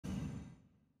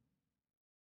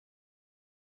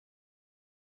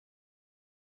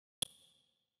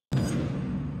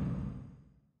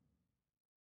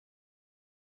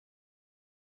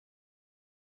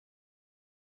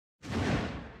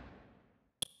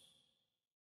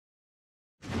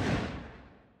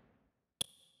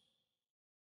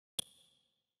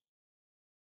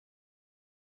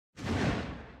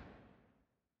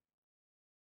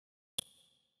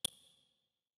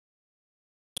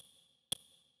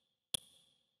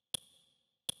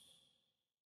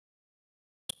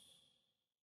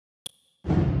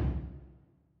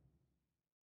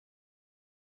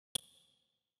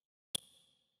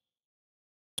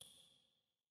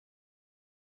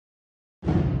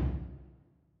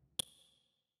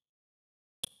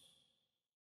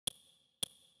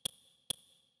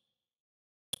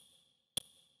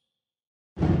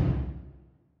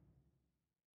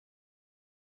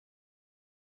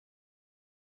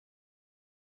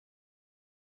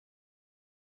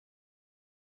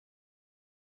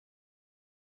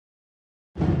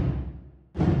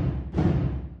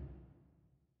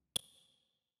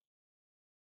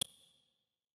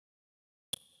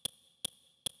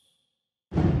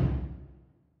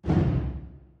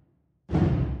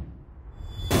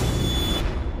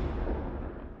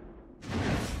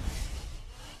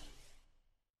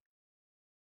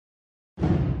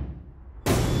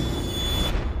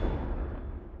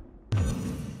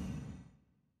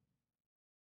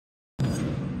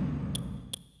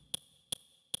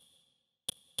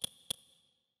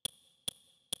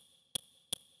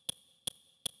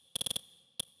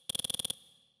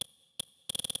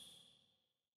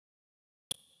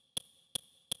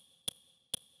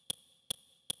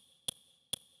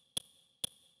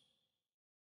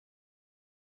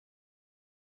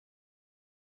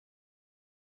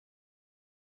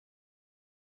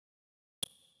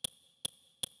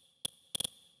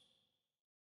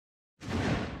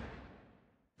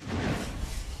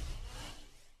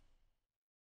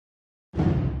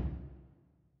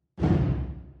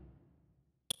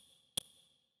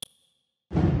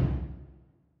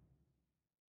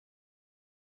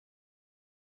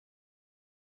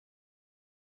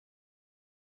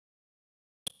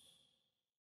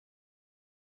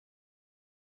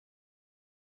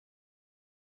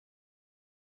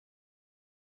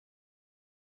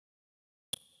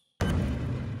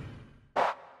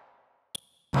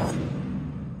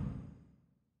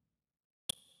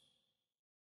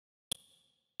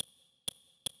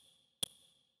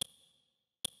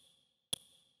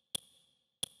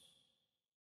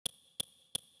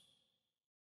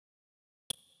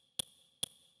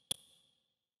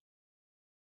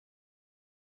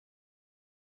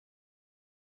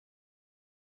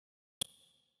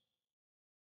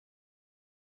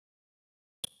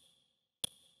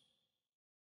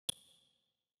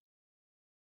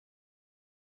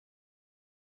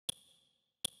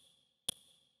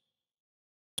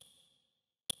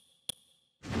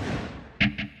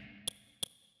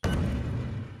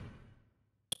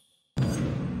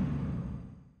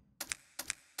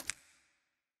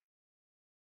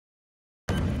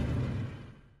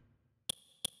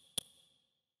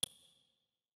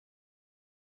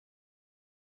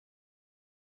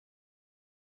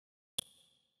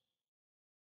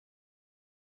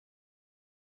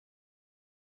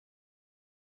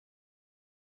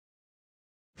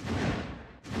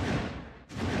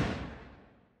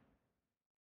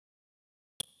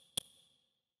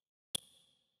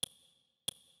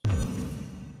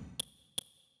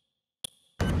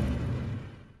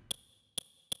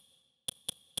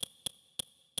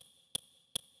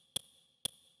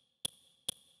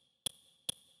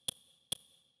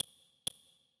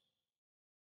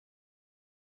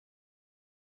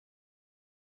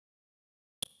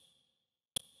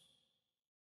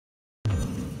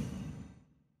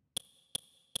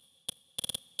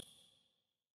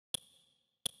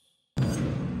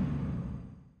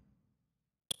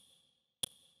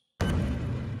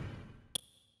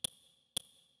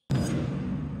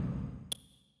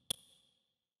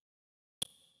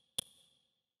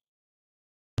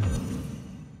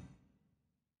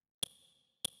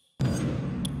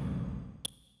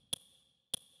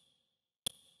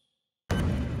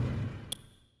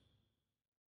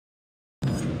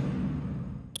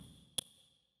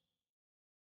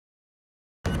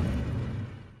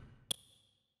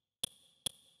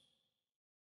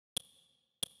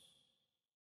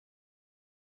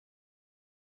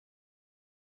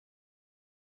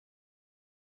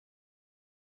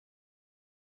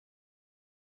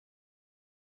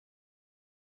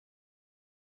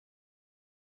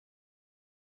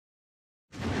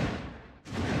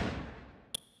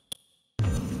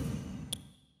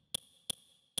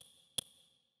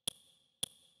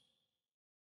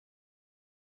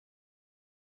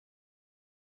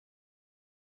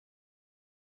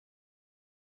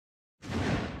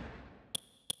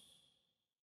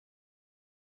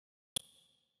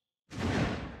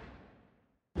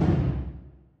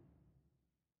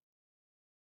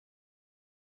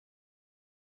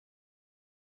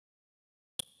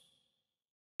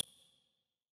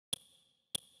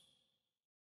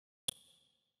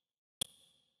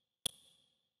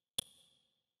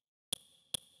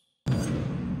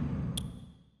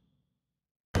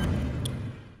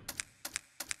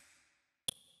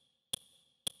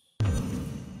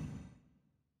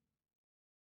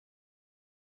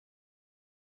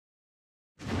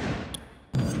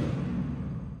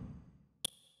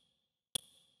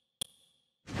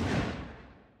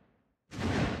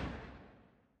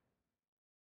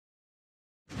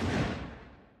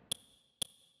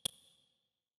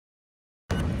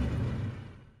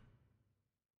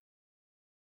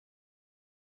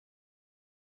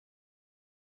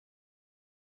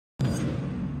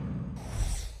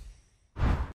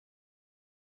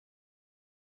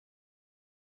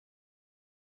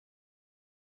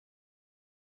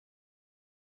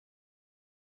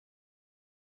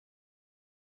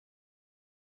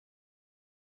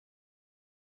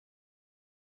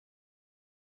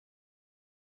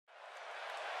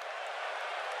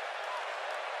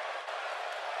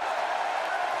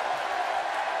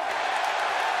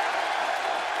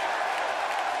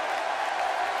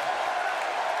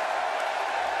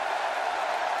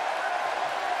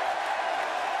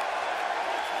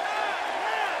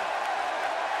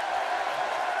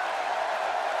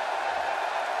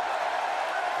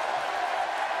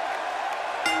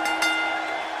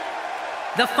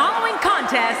The following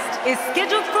contest is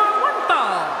scheduled for one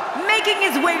fall. Making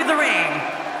his way to the ring,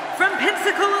 from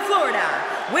Pensacola, Florida,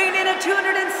 weighing in at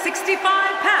 265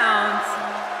 pounds,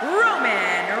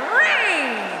 Roman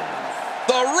Reigns.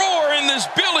 The roar in this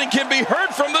building can be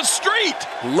heard from the street.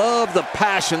 Love the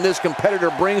passion this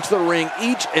competitor brings to the ring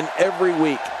each and every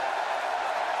week.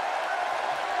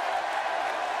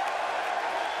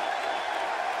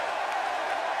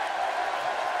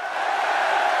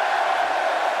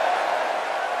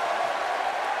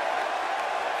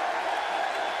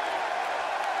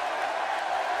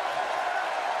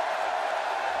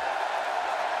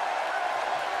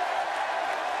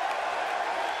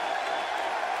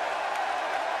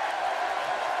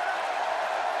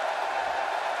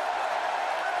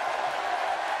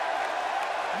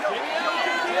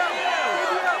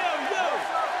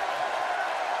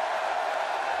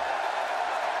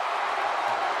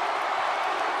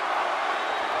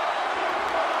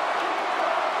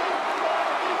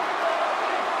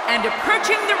 And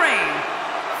approaching the ring,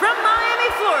 from Miami,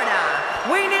 Florida,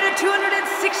 weighing in at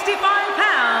 265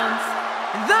 pounds,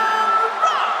 The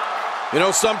Rock! You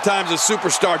know, sometimes a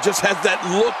superstar just has that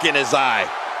look in his eye.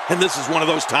 And this is one of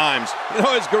those times. You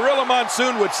know, as Gorilla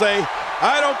Monsoon would say,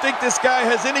 I don't think this guy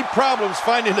has any problems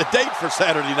finding a date for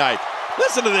Saturday night.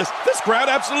 Listen to this. This crowd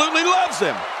absolutely loves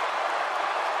him.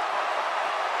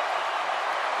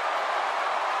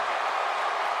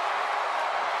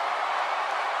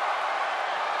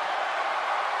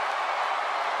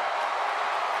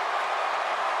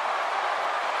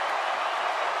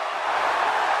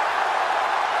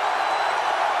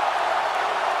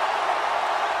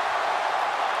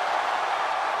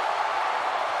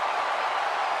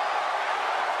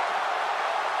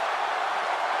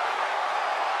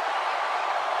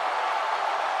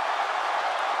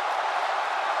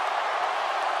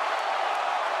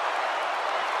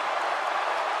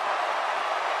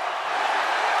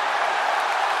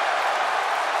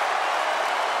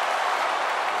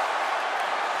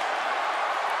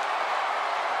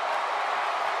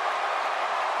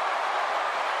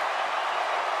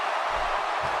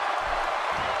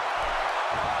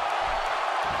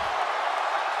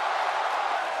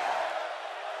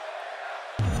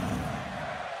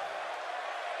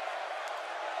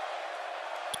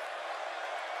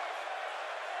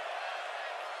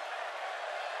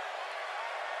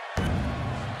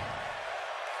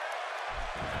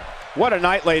 What a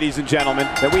night, ladies and gentlemen,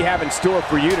 that we have in store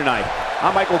for you tonight.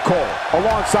 I'm Michael Cole,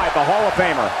 alongside the Hall of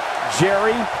Famer,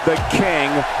 Jerry the King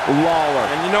Lawler.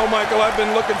 And you know, Michael, I've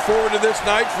been looking forward to this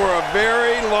night for a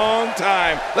very long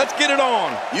time. Let's get it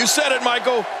on. You said it,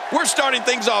 Michael. We're starting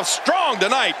things off strong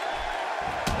tonight.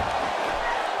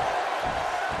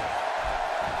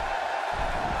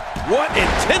 What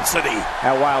intensity!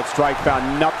 That wild strike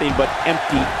found nothing but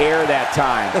empty air that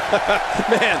time.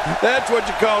 Man, that's what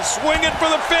you call swinging for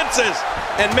the fences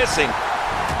and missing.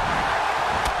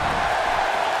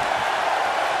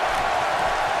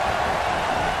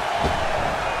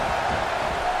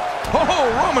 Oh,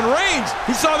 Roman Reigns!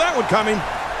 He saw that one coming.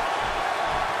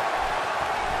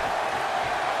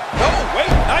 Oh, wait,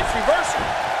 nice reversal.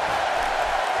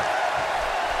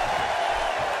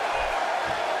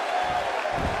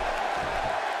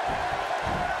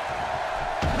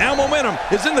 Now momentum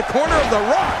is in the corner of The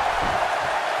Rock.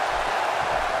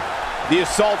 The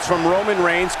assaults from Roman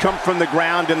Reigns come from the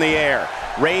ground and the air.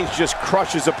 Reigns just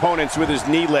crushes opponents with his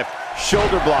knee lift,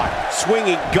 shoulder block,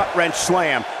 swinging gut-wrench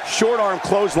slam, short arm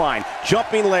clothesline,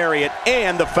 jumping lariat,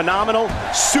 and the phenomenal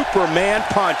Superman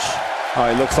punch.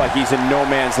 Oh, he looks like he's in no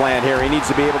man's land here. He needs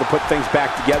to be able to put things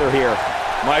back together here.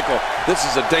 Michael, this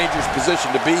is a dangerous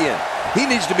position to be in. He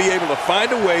needs to be able to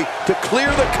find a way to clear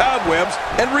the cobwebs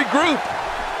and regroup.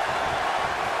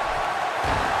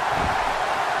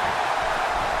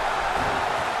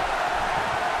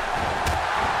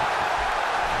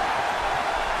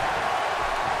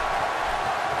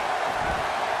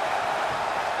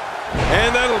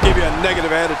 And that'll give you a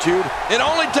negative attitude. It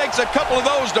only takes a couple of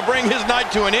those to bring his night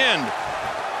to an end.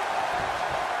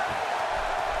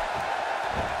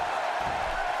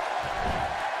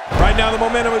 Right now the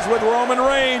momentum is with Roman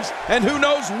Reigns, and who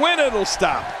knows when it'll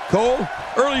stop. Cole,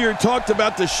 earlier talked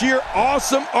about the sheer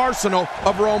awesome arsenal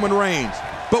of Roman Reigns.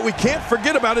 But we can't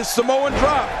forget about his Samoan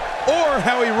drop, or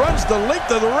how he runs the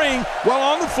length of the ring while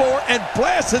on the floor and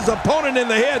blasts his opponent in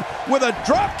the head with a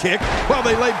drop kick while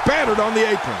they lay battered on the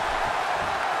apron.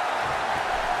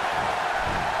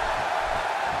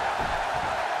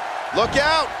 Look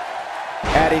out!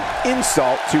 Adding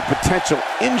insult to potential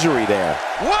injury there.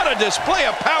 What a display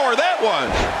of power that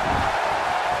was!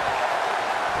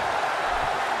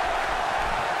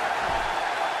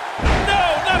 No,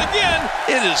 not again!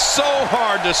 It is so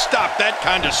hard to stop that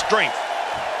kind of strength.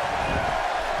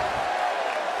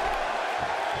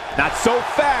 Not so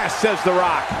fast, says The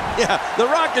Rock. Yeah, The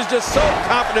Rock is just so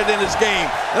confident in his game,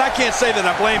 and I can't say that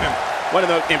I blame him. One of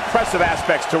the impressive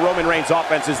aspects to Roman Reigns'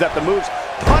 offense is that the moves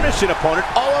punish an opponent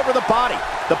all over the body.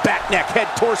 The back, neck, head,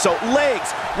 torso,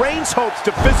 legs. Reigns hopes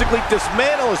to physically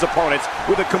dismantle his opponents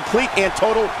with a complete and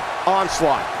total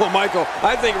onslaught. Well, Michael,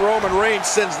 I think Roman Reigns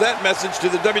sends that message to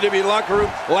the WWE locker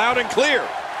room loud and clear.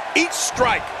 Each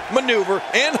strike, maneuver,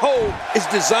 and hold is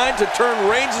designed to turn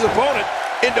Reigns' opponent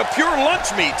into pure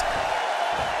lunch meat.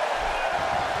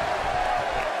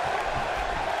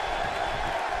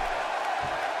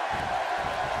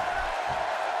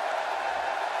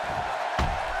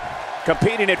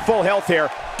 Competing at full health here,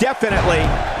 definitely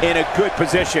in a good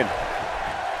position.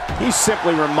 He's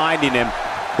simply reminding him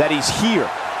that he's here.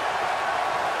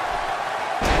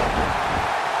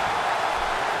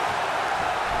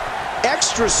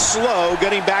 Extra slow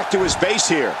getting back to his base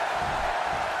here.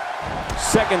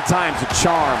 Second time's a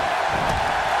charm.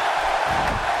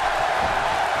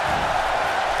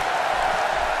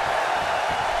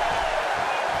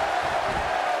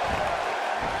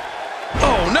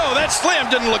 Oh no, that slam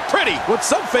didn't look pretty. What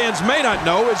some fans may not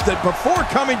know is that before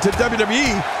coming to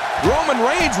WWE, Roman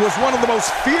Reigns was one of the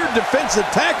most feared defensive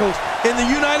tackles in the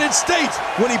United States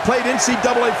when he played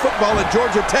NCAA football at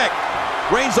Georgia Tech.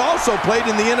 Reigns also played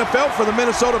in the NFL for the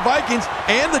Minnesota Vikings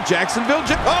and the Jacksonville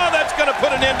Jaguars. Oh, that's going to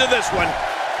put an end to this one.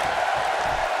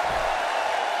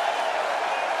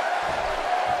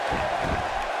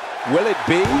 Will it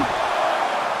be?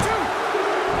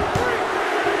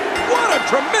 What a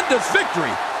tremendous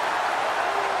victory.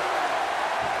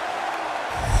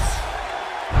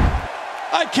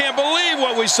 I can't believe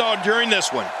what we saw during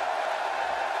this one.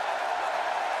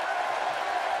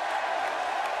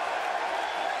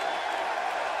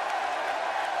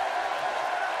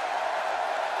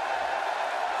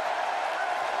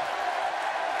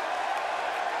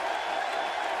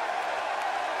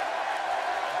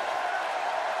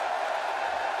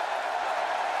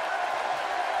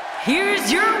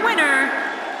 Here's your winner,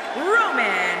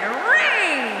 Roman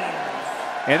Reigns.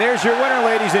 And there's your winner,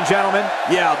 ladies and gentlemen.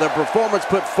 Yeah, the performance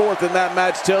put forth in that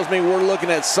match tells me we're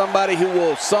looking at somebody who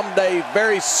will someday,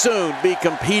 very soon, be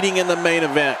competing in the main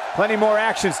event. Plenty more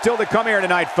action still to come here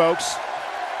tonight, folks.